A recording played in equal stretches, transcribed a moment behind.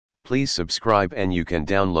Please subscribe and you can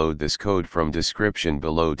download this code from description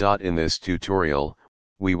below. In this tutorial,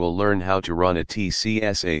 we will learn how to run a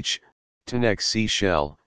tcsh, Tenex C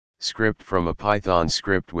Shell, script from a Python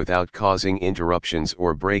script without causing interruptions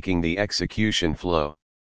or breaking the execution flow.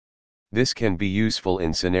 This can be useful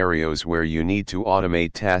in scenarios where you need to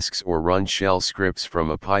automate tasks or run shell scripts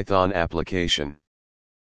from a Python application.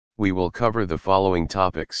 We will cover the following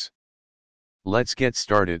topics. Let's get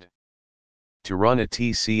started. To run a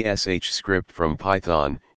tcsh script from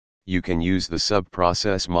Python, you can use the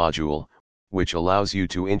subprocess module, which allows you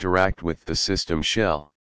to interact with the system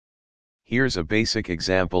shell. Here's a basic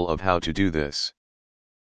example of how to do this.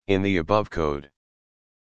 In the above code,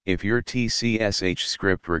 if your tcsh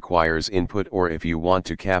script requires input or if you want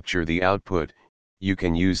to capture the output, you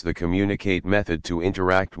can use the communicate method to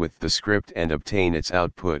interact with the script and obtain its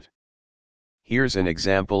output. Here's an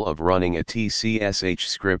example of running a tcsh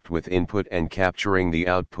script with input and capturing the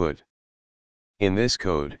output. In this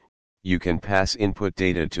code, you can pass input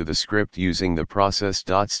data to the script using the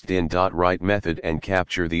process.stdin.write method and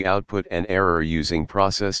capture the output and error using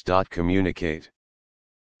process.communicate.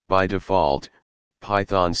 By default,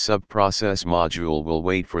 Python's subprocess module will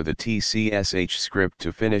wait for the tcsh script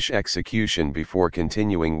to finish execution before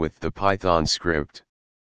continuing with the Python script.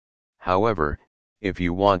 However, if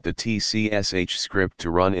you want the tcsh script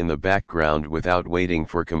to run in the background without waiting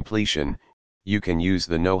for completion, you can use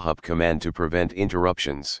the nohup command to prevent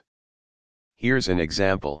interruptions. Here's an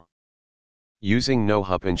example. Using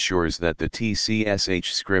nohup ensures that the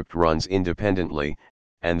tcsh script runs independently,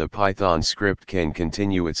 and the Python script can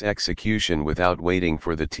continue its execution without waiting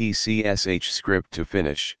for the tcsh script to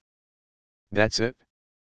finish. That's it.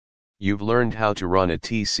 You've learned how to run a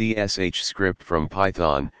tcsh script from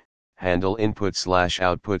Python, handle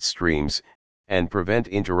input/output streams, and prevent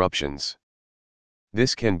interruptions.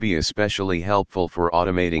 This can be especially helpful for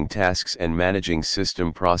automating tasks and managing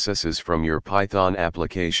system processes from your Python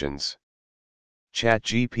applications.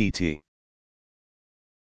 ChatGPT